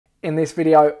In this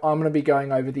video, I'm going to be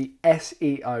going over the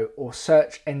SEO or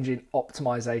search engine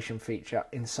optimization feature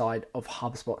inside of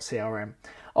HubSpot CRM.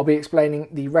 I'll be explaining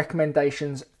the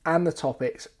recommendations and the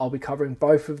topics. I'll be covering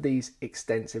both of these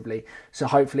extensively. So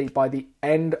hopefully by the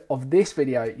end of this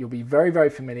video, you'll be very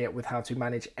familiar with how to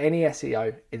manage any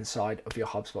SEO inside of your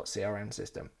HubSpot CRM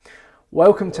system.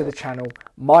 Welcome to the channel.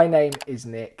 My name is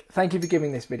Nick. Thank you for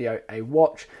giving this video a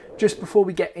watch. Just before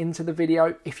we get into the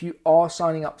video, if you are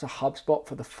signing up to HubSpot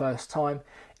for the first time,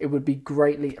 it would be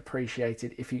greatly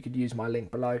appreciated if you could use my link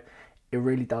below. It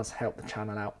really does help the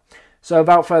channel out. So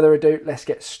without further ado, let's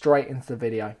get straight into the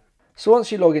video. So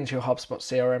once you log into your HubSpot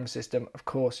CRM system, of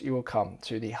course, you will come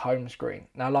to the home screen.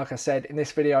 Now, like I said, in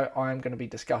this video, I am going to be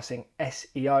discussing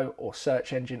SEO or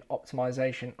search engine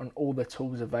optimization and all the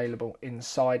tools available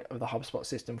inside of the HubSpot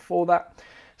system for that.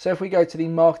 So if we go to the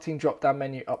marketing drop-down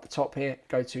menu up the top here,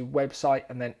 go to website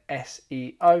and then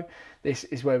SEO. This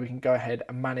is where we can go ahead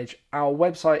and manage our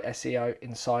website SEO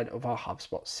inside of our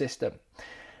HubSpot system.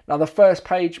 Now, the first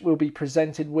page we'll be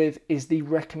presented with is the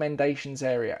recommendations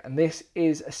area, and this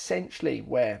is essentially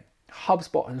where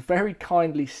HubSpot has very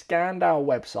kindly scanned our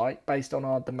website based on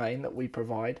our domain that we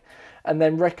provide, and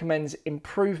then recommends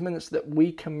improvements that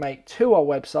we can make to our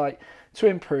website to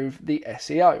improve the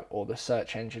SEO or the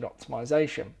search engine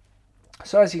optimization.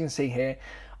 So as you can see here,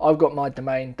 I've got my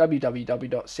domain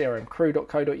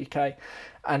www.crmcrew.co.uk,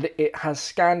 and it has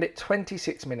scanned it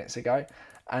 26 minutes ago.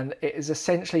 And it has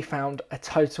essentially found a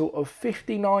total of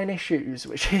 59 issues,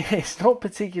 which is not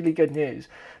particularly good news.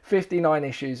 59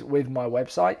 issues with my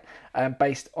website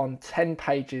based on 10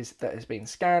 pages that has been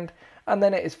scanned. And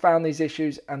then it has found these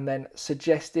issues and then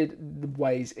suggested the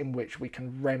ways in which we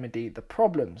can remedy the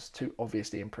problems to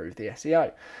obviously improve the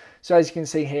SEO. So as you can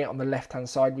see here on the left hand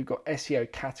side, we've got SEO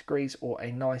categories or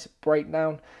a nice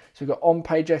breakdown. So we've got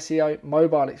on-page SEO,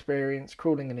 mobile experience,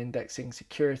 crawling and indexing,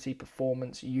 security,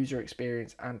 performance, user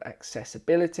experience and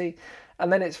accessibility.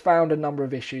 And then it's found a number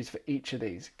of issues for each of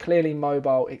these. Clearly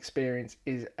mobile experience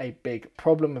is a big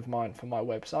problem of mine for my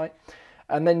website.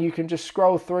 And then you can just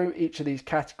scroll through each of these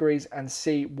categories and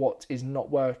see what is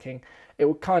not working. It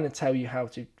will kind of tell you how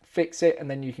to fix it, and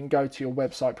then you can go to your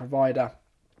website provider,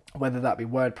 whether that be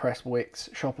WordPress, Wix,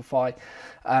 Shopify,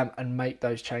 and make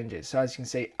those changes. So as you can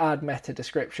see, add meta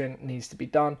description needs to be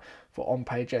done for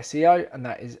on-page SEO, and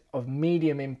that is of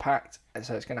medium impact.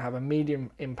 So it's going to have a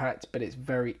medium impact, but it's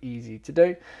very easy to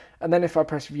do. And then if I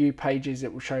press view pages,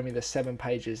 it will show me the 7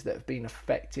 pages that have been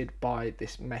affected by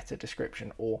this meta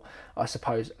description, or I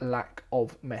suppose lack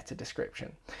of meta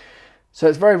description. So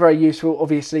it's very useful.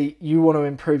 Obviously, you want to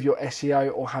improve your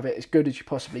SEO or have it as good as you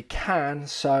possibly can,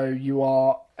 so you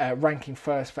are ranking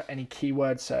first for any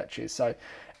keyword searches. So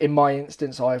in my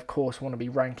instance, I of course want to be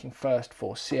ranking first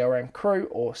for CRM Crew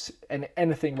or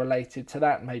anything related to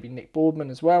that, maybe Nick Boardman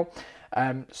as well.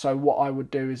 So what I would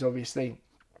do is obviously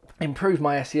improve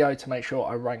my SEO to make sure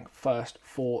I rank first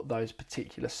for those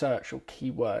particular search or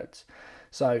keywords.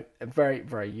 So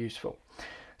very useful.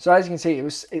 So as you can see,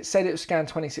 it said it was scanned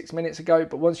 26 minutes ago,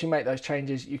 but once you make those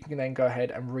changes, you can then go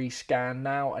ahead and rescan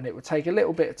now, and it will take a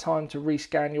little bit of time to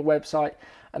rescan your website.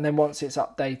 And then once it's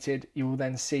updated, you will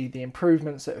then see the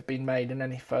improvements that have been made and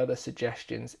any further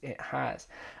suggestions it has.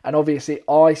 And obviously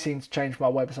I seem to change my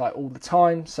website all the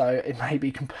time, so it may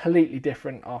be completely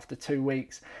different after 2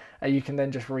 weeks. You can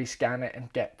then just rescan it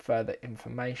and get further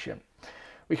information.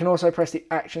 We can also press the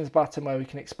actions button where we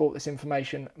can export this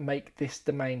information, make this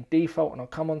domain default, and I'll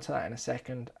come on to that in a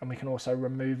second. And we can also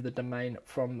remove the domain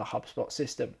from the HubSpot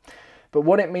system. But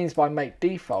what it means by make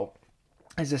default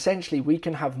is essentially we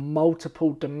can have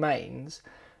multiple domains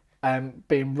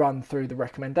being run through the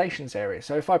recommendations area.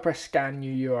 So if I press scan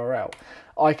new URL,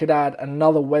 I could add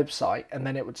another website, and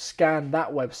then it would scan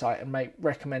that website and make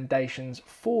recommendations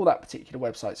for that particular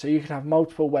website. So you can have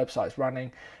multiple websites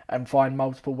running and find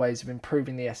multiple ways of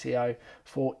improving the SEO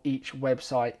for each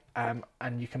website,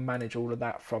 and you can manage all of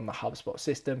that from the HubSpot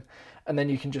system. And then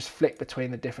you can just flick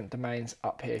between the different domains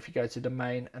up here. If you go to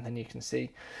domain, and then you can see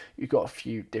you've got a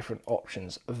few different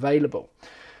options available.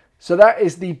 So that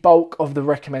is the bulk of the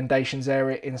recommendations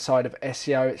area inside of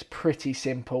SEO. It's pretty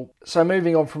simple. So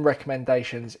moving on from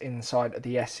recommendations inside of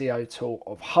the SEO tool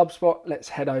of HubSpot, let's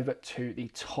head over to the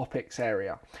topics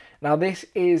area. Now this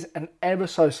is an ever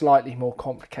so slightly more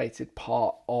complicated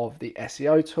part of the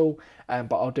SEO tool,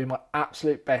 but I'll do my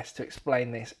absolute best to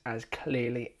explain this as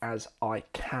clearly as I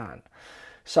can.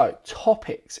 So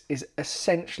topics is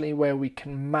essentially where we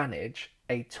can manage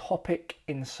a topic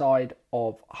inside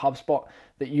of HubSpot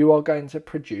that you are going to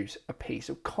produce a piece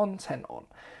of content on.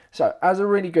 So as a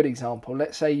really good example,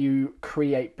 let's say you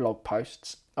create blog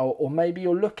posts, or maybe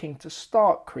you're looking to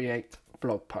start create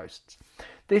blog posts.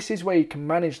 this is where you can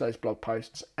manage those blog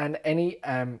posts and any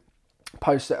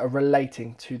posts that are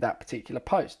relating to that particular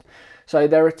post. So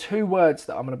there are two words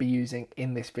that I'm going to be using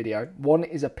in this video. One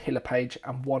is a pillar page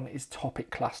and one is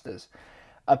topic clusters.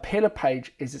 A pillar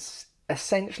page is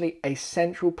essentially a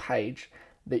central page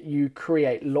that you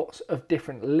create lots of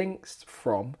different links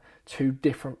from to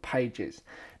different pages.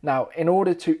 Now, in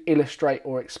order to illustrate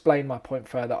or explain my point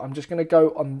further, I'm just going to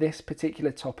go on this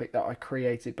particular topic that I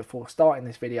created before starting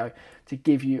this video to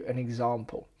give you an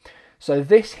example. So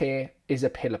this here is a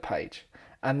pillar page,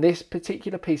 and this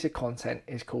particular piece of content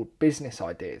is called business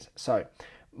ideas. So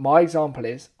my example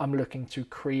is I'm looking to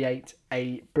create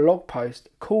a blog post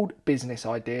called business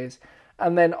ideas,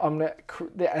 and then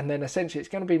essentially it's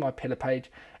going to be my pillar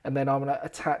page, and then I'm going to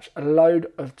attach a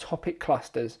load of topic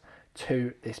clusters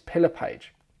to this pillar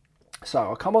page. So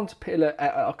I'll come on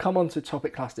to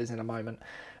topic clusters in a moment,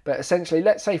 but essentially,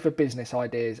 let's say for business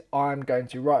ideas, I'm going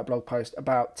to write a blog post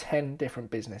about 10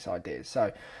 different business ideas.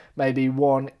 So maybe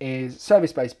one is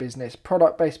service-based business,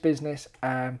 product-based business,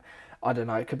 I don't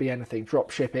know, it could be anything, drop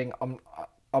shipping. I'm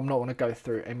not going to go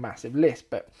through a massive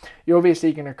list, but you're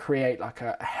obviously going to create like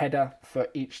a header for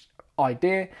each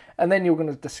idea, and then you're going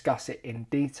to discuss it in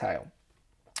detail.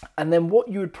 And then what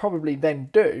you would probably then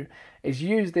do is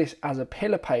use this as a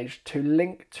pillar page to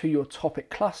link to your topic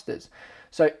clusters.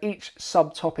 So each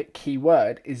subtopic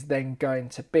keyword is then going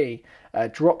to be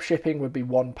drop shipping would be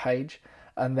one page,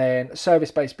 and then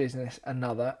service-based business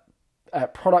another,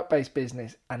 product-based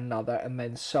business another, and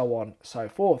then so on so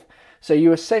forth. So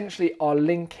you essentially are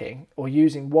linking or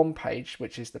using one page,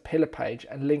 which is the pillar page,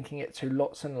 and linking it to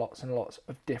lots and lots and lots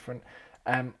of different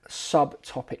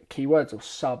subtopic keywords or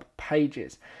sub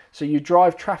pages. So you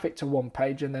drive traffic to one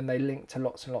page and then they link to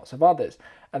lots and lots of others,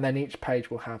 and then each page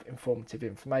will have informative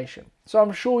information. So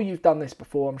I'm sure you've done this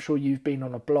before. I'm sure you've been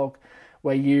on a blog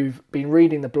where you've been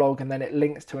reading the blog and then it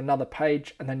links to another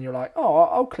page, and then you're like, oh,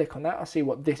 I'll click on that, I'll see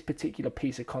what this particular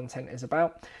piece of content is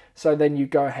about. So then you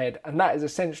go ahead, and that is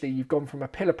essentially you've gone from a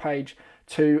pillar page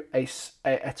to a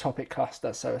topic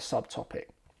cluster, so a subtopic.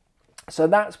 So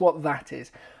that's what that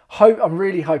is. I'm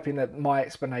really hoping that my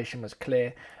explanation was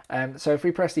clear. So if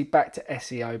we press the back to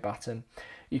SEO button,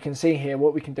 you can see here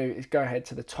what we can do is go ahead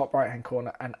to the top right hand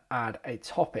corner and add a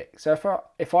topic. So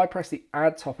if I press the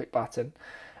add topic button,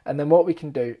 and then what we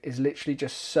can do is literally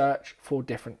just search for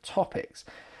different topics.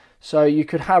 So you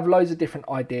could have loads of different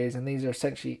ideas, and these are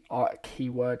essentially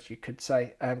keywords, you could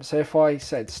say. So if I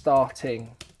said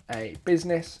starting a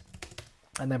business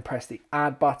and then press the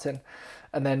add button,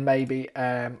 and then maybe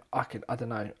I don't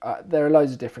know, there are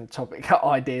loads of different topic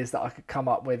ideas that I could come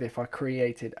up with if I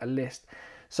created a list.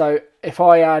 So if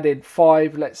I added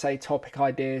 5, let's say, topic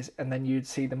ideas, and then you'd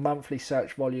see the monthly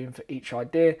search volume for each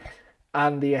idea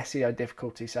and the SEO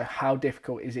difficulty. So how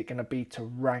difficult is it going to be to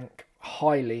rank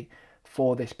highly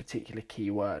for this particular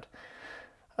keyword?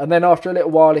 And then after a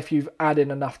little while, if you've added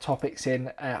enough topics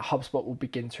in, HubSpot will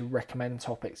begin to recommend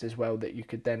topics as well that you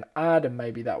could then add, and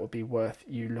maybe that would be worth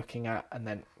you looking at and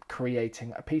then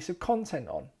creating a piece of content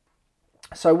on.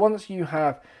 So once you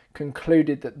have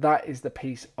concluded that that is the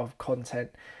piece of content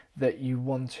that you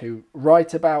want to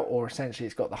write about, or essentially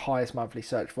it's got the highest monthly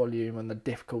search volume and the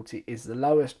difficulty is the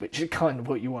lowest, which is kind of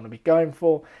what you want to be going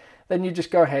for, then you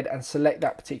just go ahead and select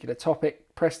that particular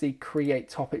topic, press the create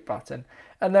topic button,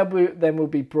 and then we'll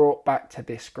be brought back to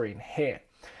this screen here.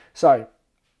 So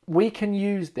we can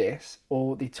use this,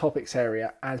 or the topics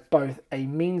area, as both a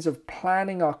means of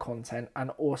planning our content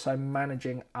and also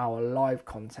managing our live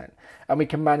content. And we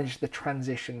can manage the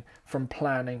transition from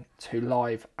planning to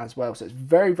live as well. So it's a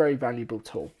very, very valuable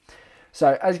tool.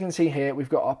 So as you can see here, we've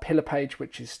got our pillar page,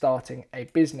 which is starting a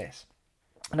business.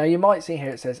 Now you might see here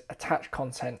it says attach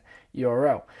content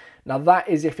URL. Now that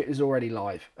is if it is already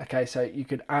live. Okay, so you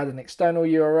could add an external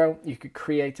URL, you could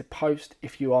create a post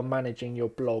if you are managing your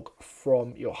blog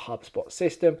from your HubSpot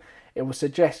system. It will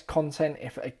suggest content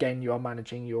if again you are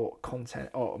managing your content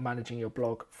or managing your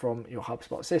blog from your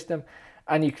HubSpot system,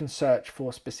 and you can search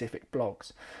for specific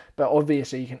blogs. But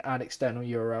obviously you can add external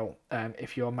URL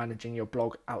if you are managing your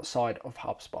blog outside of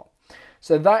HubSpot.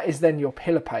 So that is then your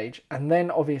pillar page. And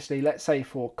then obviously, let's say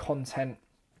for content,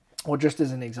 or just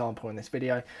as an example in this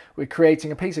video, we're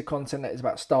creating a piece of content that is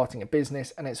about starting a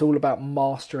business, and it's all about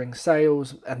mastering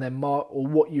sales and then or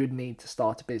what you'd need to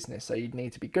start a business. So you'd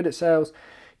need to be good at sales,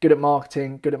 good at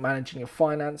marketing, good at managing your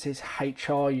finances,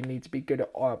 HR, you need to be good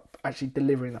at actually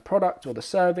delivering the product or the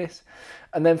service.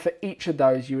 And then for each of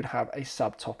those, you would have a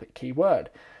subtopic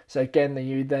keyword. So again,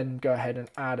 you then go ahead and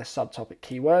add a subtopic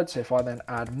keyword. So if I then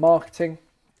add marketing,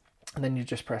 and then you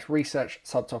just press research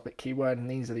subtopic keyword,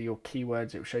 and these are your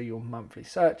keywords. It will show your monthly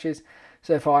searches.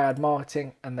 So if I add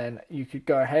marketing, and then you could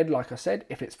go ahead, like I said,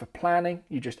 if it's for planning,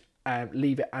 you just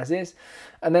leave it as is.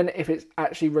 And then if it's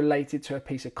actually related to a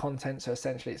piece of content, so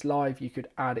essentially it's live, you could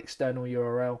add external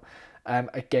URL.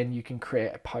 Again, you can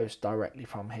create a post directly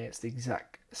from here. It's the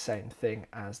exact same thing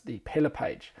as the pillar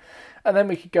page. And then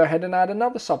we could go ahead and add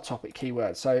another subtopic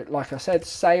keyword. So like I said,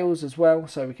 sales as well.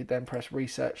 So we could then press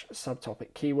research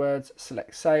subtopic keywords,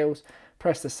 select sales,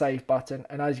 press the save button.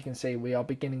 And as you can see, we are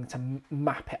beginning to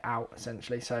map it out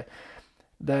essentially. So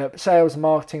the sales,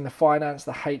 marketing, the finance,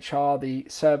 the HR, the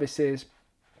services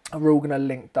are all going to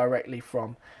link directly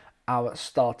from our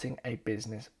starting a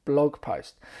business blog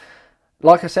post.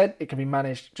 Like I said, it can be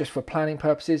managed just for planning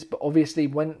purposes, but obviously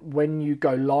when you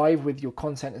go live with your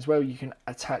content as well, you can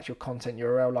attach your content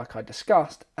URL like I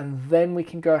discussed, and then we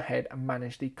can go ahead and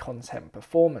manage the content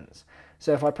performance.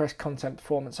 So if I press content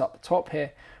performance up the top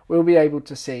here, we'll be able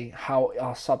to see how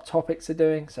our subtopics are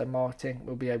doing. So marketing,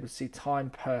 we'll be able to see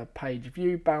time per page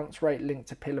view, bounce rate, link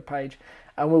to pillar page,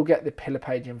 and we'll get the pillar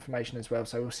page information as well.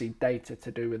 So we'll see data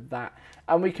to do with that,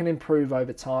 and we can improve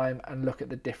over time and look at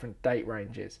the different date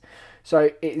ranges. So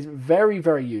it is very,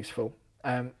 very useful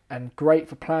and great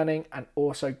for planning, and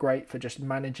also great for just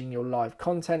managing your live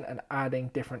content and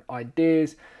adding different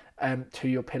ideas to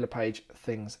your pillar page,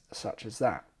 things such as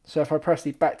that. So if I press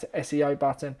the back to SEO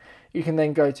button, you can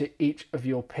then go to each of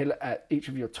your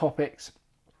topics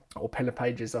or pillar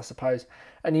pages, I suppose,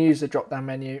 and use the drop down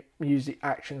menu, use the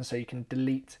action so you can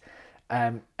delete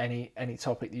any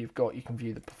topic that you've got. You can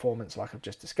view the performance like I've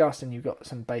just discussed, and you've got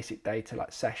some basic data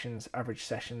like sessions, average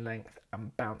session length,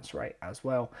 and bounce rate as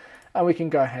well. And we can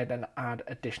go ahead and add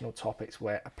additional topics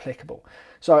where applicable.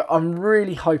 So I'm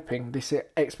really hoping this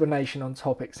explanation on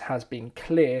topics has been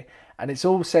clear, and it's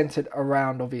all centered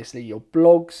around obviously your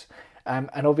blogs.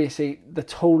 And obviously the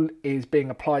tool is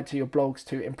being applied to your blogs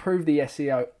to improve the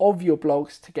SEO of your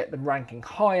blogs to get them ranking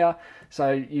higher.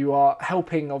 So you are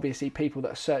helping obviously people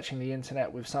that are searching the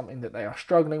internet with something that they are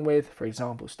struggling with, for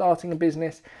example, starting a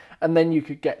business, and then you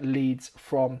could get leads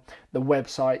from the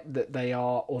website that they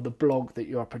are, or the blog that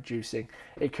you are producing.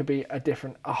 It could be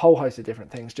a whole host of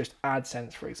different things, just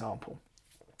AdSense, for example.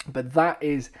 But that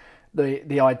is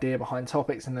the idea behind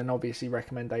topics, and then obviously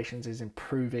recommendations is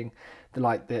improving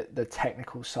the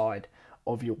technical side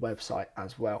of your website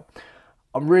as well.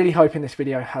 I'm really hoping this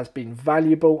video has been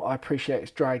valuable. I appreciate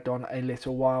it's dragged on a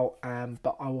little while,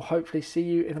 but I will hopefully see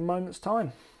you in a moment's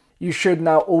time. You should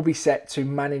now all be set to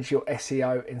manage your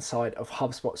SEO inside of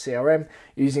HubSpot CRM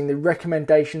using the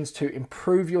recommendations to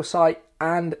improve your site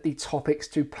and the topics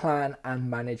to plan and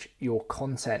manage your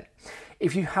content.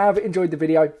 If you have enjoyed the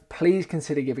video, please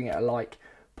consider giving it a like,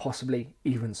 possibly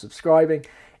even subscribing.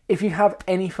 If you have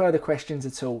any further questions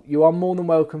at all, you are more than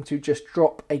welcome to just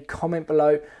drop a comment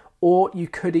below, or you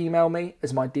could email me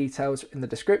as my details in the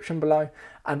description below,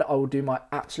 and I will do my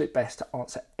absolute best to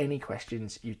answer any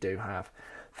questions you do have.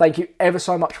 Thank you ever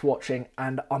so much for watching,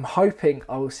 and I'm hoping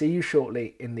I will see you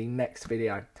shortly in the next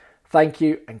video. Thank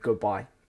you and goodbye.